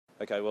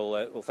Okay,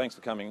 well, thanks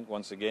for coming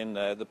once again.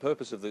 The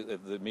purpose of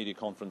the media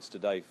conference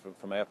today,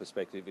 from our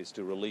perspective, is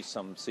to release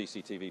some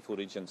CCTV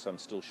footage and some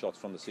still shots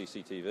from the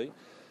CCTV.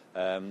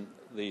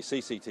 The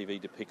CCTV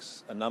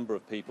depicts a number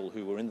of people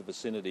who were in the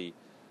vicinity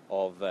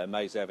of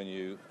Mays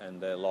Avenue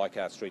and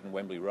Leichhardt Street and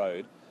Wembley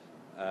Road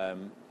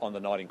on the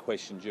night in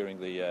question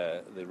during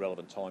the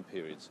relevant time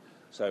periods.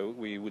 So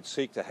we would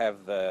seek to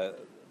have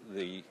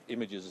the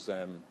images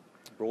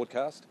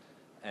broadcast,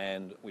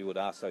 and we would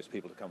ask those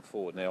people to come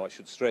forward. Now, I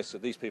should stress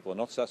that these people are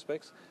not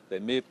suspects.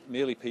 They're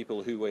merely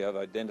people who we have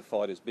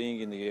identified as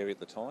being in the area at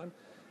the time,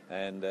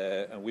 and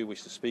we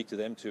wish to speak to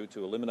them to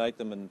eliminate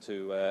them and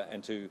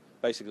to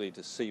basically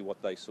to see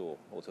what they saw,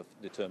 or to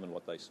determine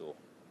what they saw.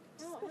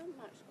 How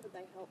much could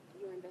they help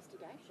your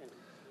investigation?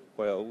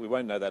 Well, we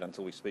won't know that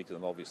until we speak to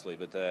them, obviously,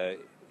 but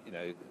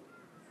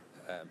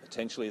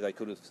potentially they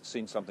could have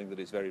seen something that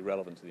is very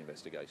relevant to the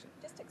investigation.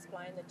 Just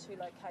explain the two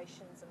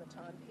locations and the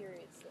time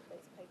periods that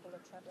these people are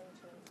travelling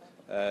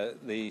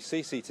to. The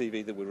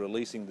CCTV that we're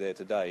releasing there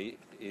today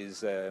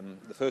is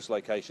the first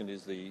location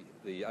is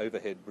the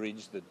overhead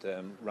bridge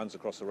that runs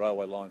across the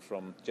railway line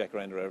from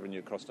Jacaranda Avenue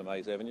across to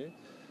Mays Avenue,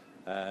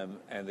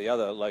 and the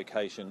other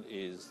location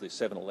is the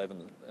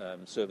 7-Eleven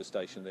service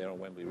station there on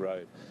Wembley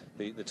Road.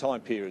 The time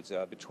periods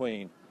are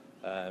between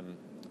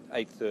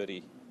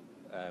 8:30.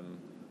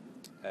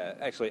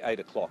 Actually 8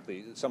 o'clock.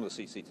 Some of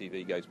the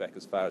CCTV goes back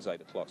as far as 8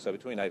 o'clock, so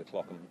between 8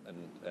 o'clock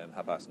and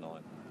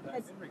 9:30.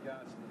 In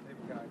regards to the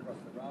people going across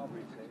the rail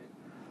bridge there,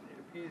 it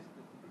appears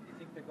that you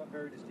think they've got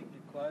very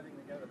distinctive clothing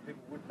that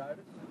people would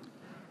notice?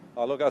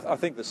 Oh, look, I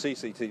think the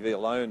CCTV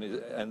alone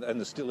and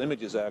the still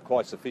images are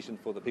quite sufficient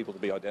for the people to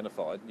be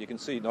identified. You can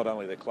see not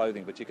only their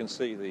clothing, but you can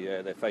see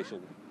their facial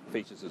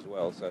features as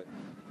well, so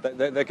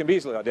they can be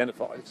easily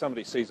identified. If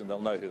somebody sees them, they'll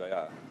know who they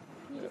are.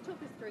 Can you just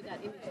talk us through that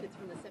image that's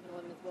from the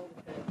 7-Eleven as well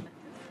with the mattress?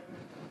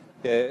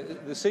 Yeah,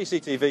 the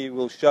CCTV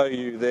will show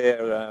you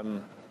there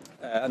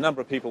a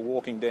number of people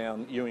walking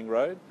down Ewing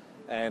Road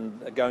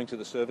and going to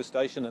the service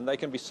station, and they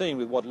can be seen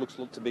with what looks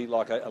to be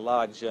like a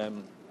large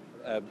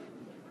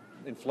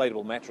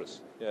inflatable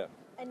mattress. Yeah.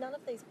 And none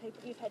of these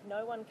people, you've had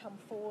no one come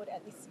forward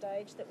at this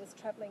stage that was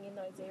travelling in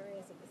those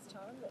areas at this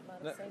time that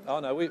might have seen?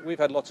 Oh no, we've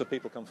had lots of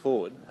people come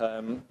forward.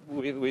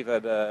 We've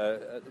had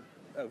a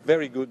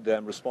very good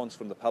response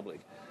from the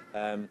public.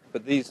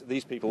 But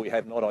these people we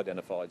have not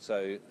identified,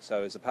 so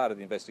as a part of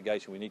the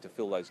investigation we need to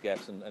fill those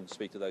gaps and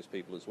speak to those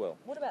people as well.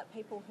 What about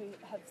people who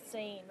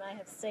may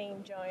have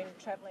seen Joan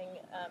travelling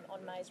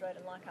on Mays Road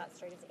and Leichhardt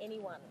Street? Has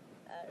anyone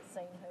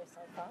seen her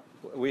so far?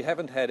 We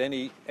haven't had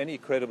any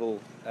credible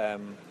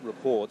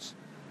reports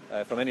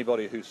from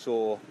anybody who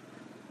saw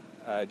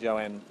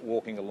Joanne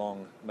walking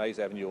along Mays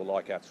Avenue or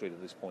Leichhardt Street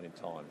at this point in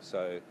time.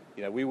 So,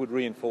 we would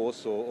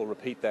reinforce or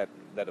repeat that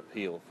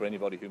appeal for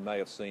anybody who may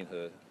have seen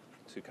her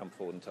to come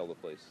forward and tell the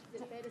police.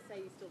 Is it fair to say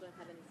you still don't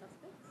have any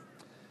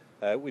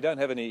suspects? We don't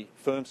have any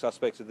firm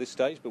suspects at this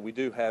stage, but we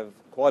do have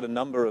quite a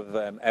number of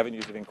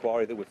avenues of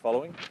inquiry that we're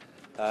following.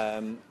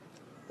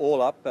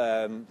 All up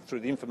through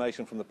the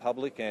information from the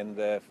public and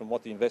from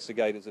what the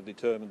investigators have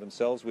determined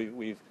themselves,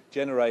 we've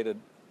generated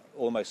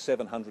almost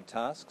 700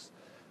 tasks,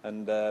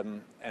 and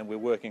we're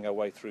working our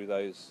way through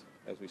those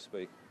as we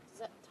speak.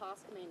 Does that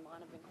task mean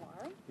line of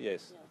inquiry?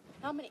 Yes. Yeah.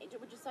 How many?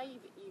 Would you say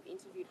you've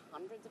interviewed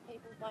hundreds of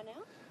people by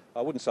now?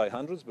 I wouldn't say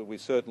hundreds, but we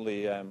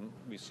certainly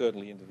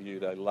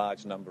interviewed a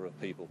large number of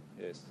people.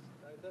 Yes.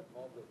 That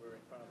mob that were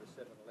in front of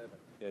the 7-Eleven.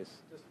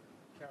 Yes. Just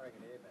carrying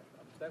an air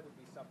mattress. That would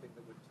be something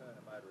that would turn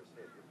a motorist's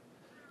head.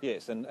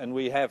 Yes, and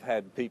we have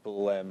had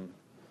people.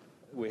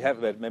 We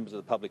have had members of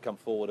the public come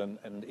forward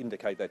and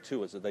indicate that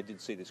to us, that they did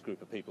see this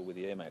group of people with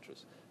the air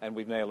mattress, and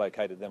we've now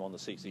located them on the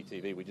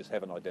CCTV. We just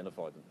haven't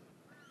identified them.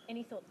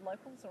 Any thought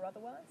locals or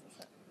otherwise?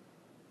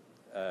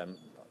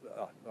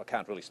 I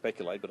can't really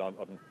speculate, but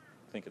I'm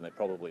thinking they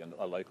probably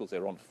are locals.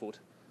 They're on foot.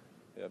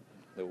 Yeah,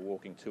 they're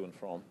walking to and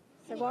from.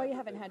 So while you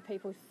haven't had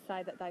people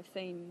say that they've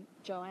seen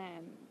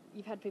Joanne,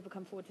 you've had people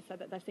come forward to say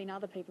that they've seen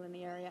other people in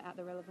the area at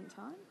the relevant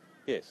time?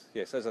 Yes.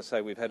 As I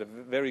say, we've had a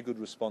very good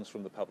response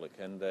from the public,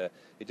 and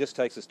it just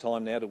takes us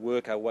time now to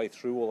work our way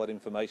through all that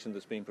information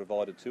that's been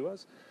provided to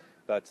us.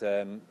 But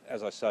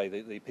as I say,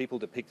 the people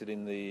depicted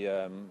in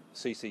the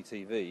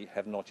CCTV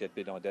have not yet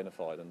been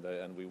identified,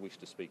 and we wish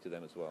to speak to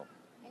them as well.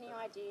 Any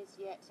ideas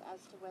yet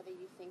as to whether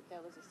you think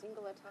there was a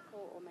single attacker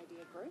or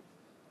maybe a group?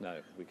 No,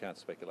 we can't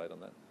speculate on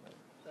that. No.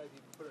 So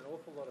you put an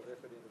awful lot of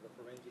effort into the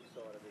forensic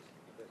side of this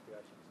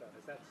investigation. So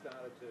has that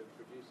started to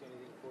produce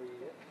anything for you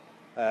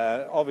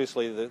yet?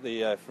 Obviously,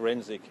 the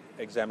forensic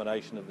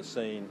examination of the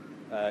scene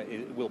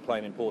will play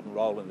an important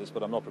role in this,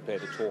 but I'm not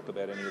prepared to talk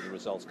about any of the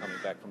results coming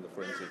back from the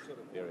forensic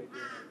area.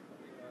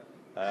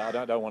 I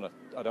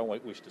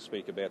don't wish to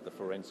speak about the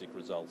forensic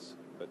results,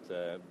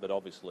 but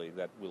obviously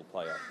that will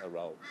play a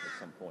role at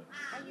some point.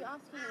 Are you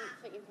asking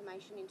for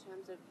information in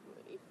terms of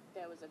if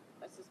there was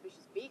a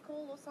suspicious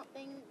vehicle or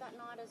something that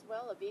night as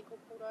well? A vehicle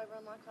pulled over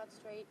on Leichhardt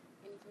Street,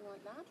 anything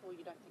like that, or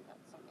you don't think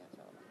that's something that's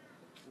relevant?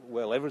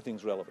 Well,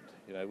 everything's relevant.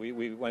 You know,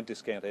 we won't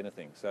discount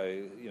anything. So,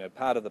 you know,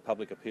 part of the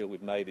public appeal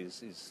we've made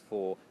is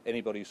for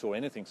anybody who saw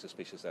anything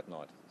suspicious that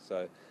night.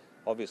 So,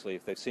 obviously,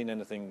 if they've seen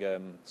anything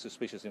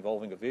suspicious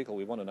involving a vehicle,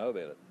 we want to know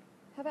about it.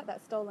 How about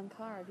that stolen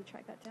car? Have you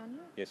tracked that down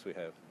yet? Yes, we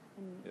have.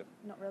 And Yep.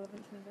 not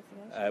relevant to the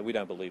investigation? We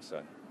don't believe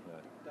so. No.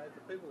 Dave,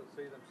 the people that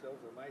see themselves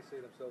or may see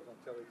themselves on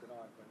telly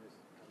tonight,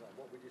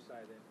 what would you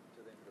say then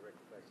to them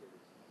directly if they see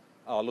this?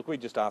 Oh, look, we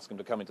just ask them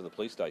to come into the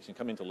police station,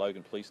 come into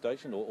Logan Police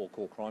Station or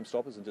call Crime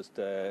Stoppers and just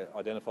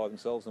identify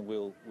themselves, and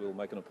we'll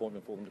make an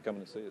appointment for them to come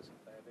in and see us. Do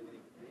they have anything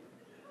to do?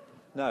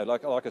 No,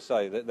 like I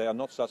say, they are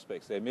not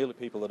suspects. They're merely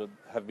people that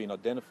have been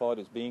identified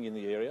as being in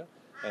the area,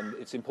 and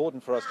it's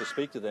important for us to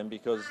speak to them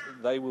because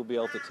they will be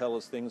able to tell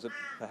us things that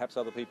perhaps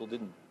other people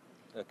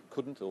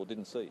couldn't or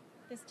didn't see.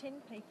 There's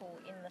 10 people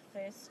in the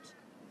first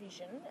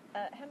vision.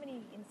 How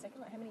many in the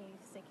second? How many are you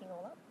seeking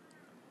all up?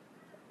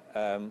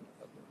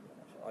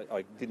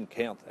 I didn't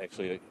count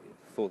actually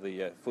for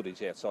the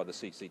footage outside the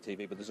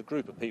CCTV, but there's a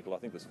group of people. I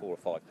think there's 4 or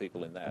 5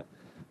 people in that,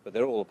 but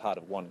they're all a part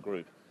of one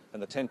group.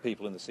 And the 10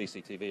 people in the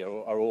CCTV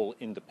are all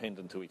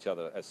independent to each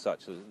other as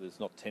such.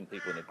 There's not 10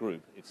 people in a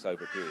group. It's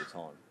over a period of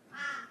time.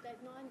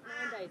 Dave, nine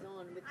days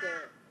on with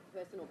the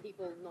person or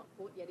people not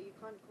caught yet, are you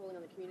kind of calling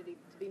on the community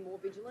to be more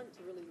vigilant,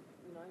 to really,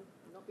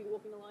 not be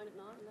walking alone at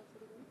night and that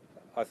sort of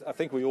thing? I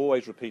think we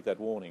always repeat that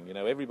warning. You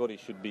know, everybody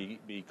should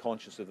be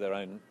conscious of their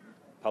own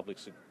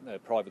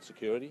private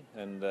security,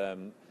 and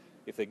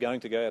if they're going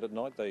to go out at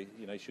night, they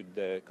should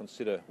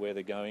consider where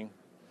they're going.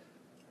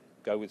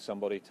 Go with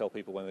somebody. Tell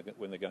people when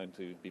they're going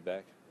to be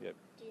back. Yep.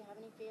 Do you have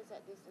any fears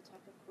that this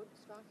attacker could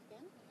strike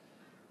again?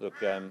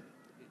 Look,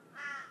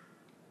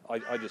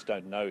 I just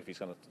don't know if he's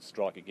going to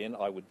strike again.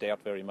 I would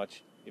doubt very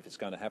much if it's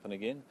going to happen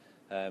again.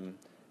 The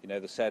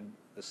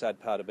sad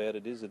part about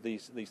it is that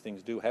these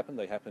things do happen.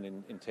 They happen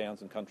in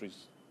towns and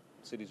countries,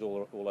 cities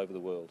all over the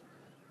world.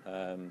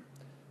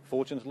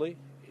 Fortunately,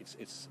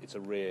 it's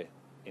a rare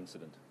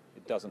incident.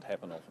 It doesn't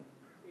happen often.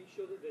 Are you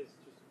sure that there's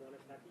just one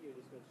attacker? You're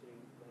just mentioning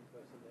one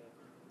person there.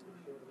 Are you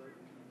sure of that?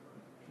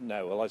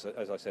 No, well, as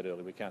I said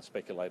earlier, we can't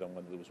speculate on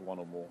whether there was one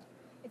or more.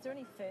 Is there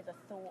any further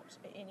thought,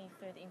 any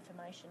further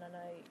information? I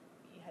know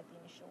you had the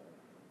initial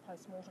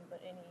post-mortem,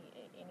 but any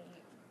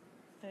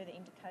further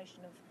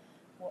indication of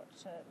what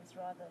Ms.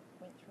 Ryther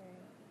went through?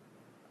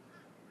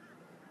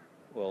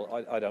 Well,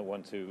 I don't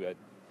want to,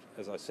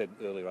 as I said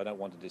earlier, I don't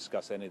want to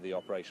discuss any of the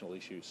operational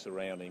issues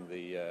surrounding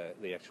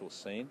the actual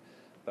scene.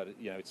 But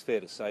it's fair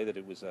to say that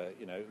it was a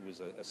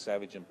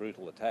savage and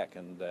brutal attack,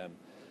 and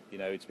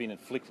it's been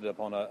inflicted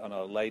upon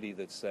a lady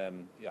that's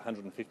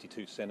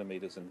 152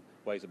 centimetres and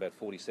weighs about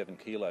 47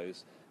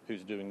 kilos,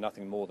 who's doing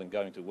nothing more than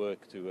going to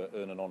work to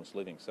earn an honest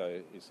living.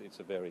 So it's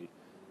a very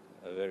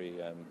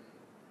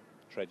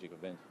tragic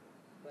event.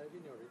 Dave,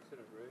 in your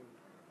incident room,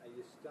 are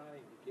you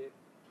starting to get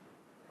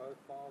a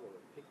profile or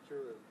a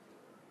picture of,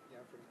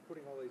 from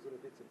putting all these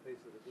little bits and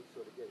pieces of the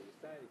jigsaw together, are you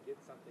starting to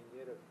get something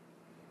yet to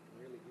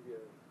really give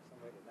you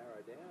somewhere to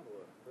narrow down,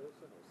 or a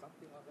person or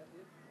something like that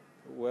yet?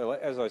 Well,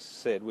 as I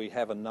said, we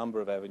have a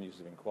number of avenues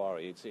of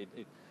inquiry.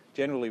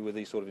 Generally with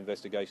these sort of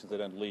investigations, they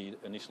don't lead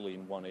initially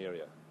in one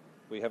area.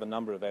 We have a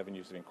number of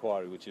avenues of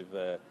inquiry which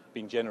have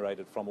been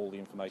generated from all the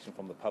information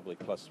from the public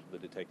plus the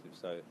detectives.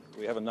 So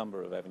we have a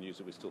number of avenues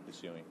that we're still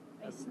pursuing.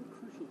 Is there a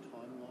crucial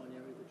timeline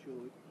area that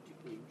you're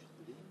particularly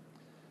interested in?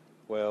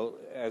 Well,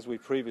 as we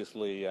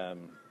previously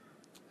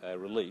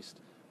released,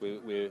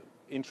 we're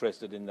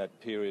interested in that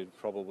period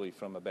probably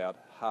from about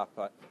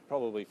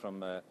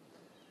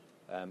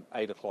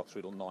 8 o'clock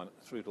through till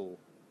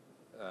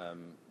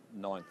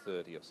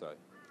 9:30 or so.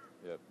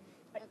 Yep.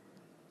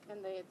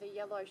 And the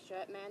yellow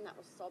shirt man that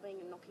was sobbing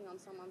and knocking on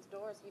someone's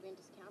door, has he been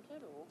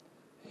discounted, or?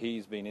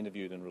 He's been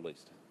interviewed and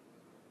released.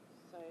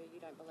 So you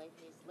don't believe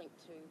he's linked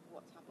to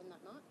what's happened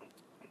that night?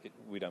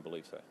 We don't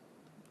believe so.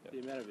 Yep. The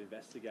amount of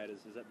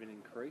investigators, has that been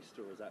increased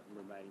or is that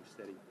remaining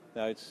steady?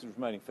 No, it's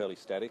remaining fairly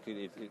static.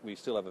 We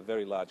still have a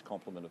very large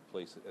complement of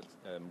police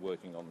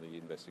working on the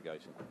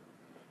investigation.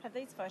 Have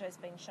these photos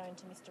been shown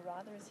to Mr.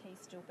 Ryther? Is he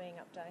still being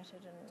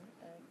updated and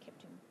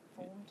kept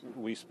informed?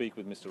 We speak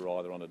with Mr.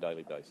 Ryther on a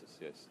daily basis,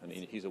 yes, and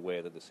he's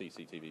aware that the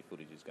CCTV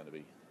footage is going to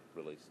be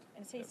released.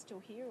 And is he still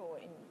here or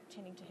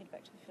intending to head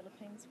back to the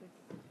Philippines with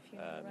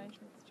funeral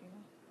arrangements? Do you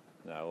know?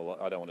 No, well,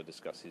 I don't want to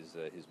discuss his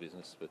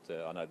business, but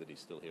I know that he's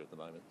still here at the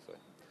moment. So,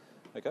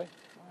 okay. Right.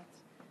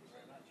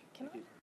 Can I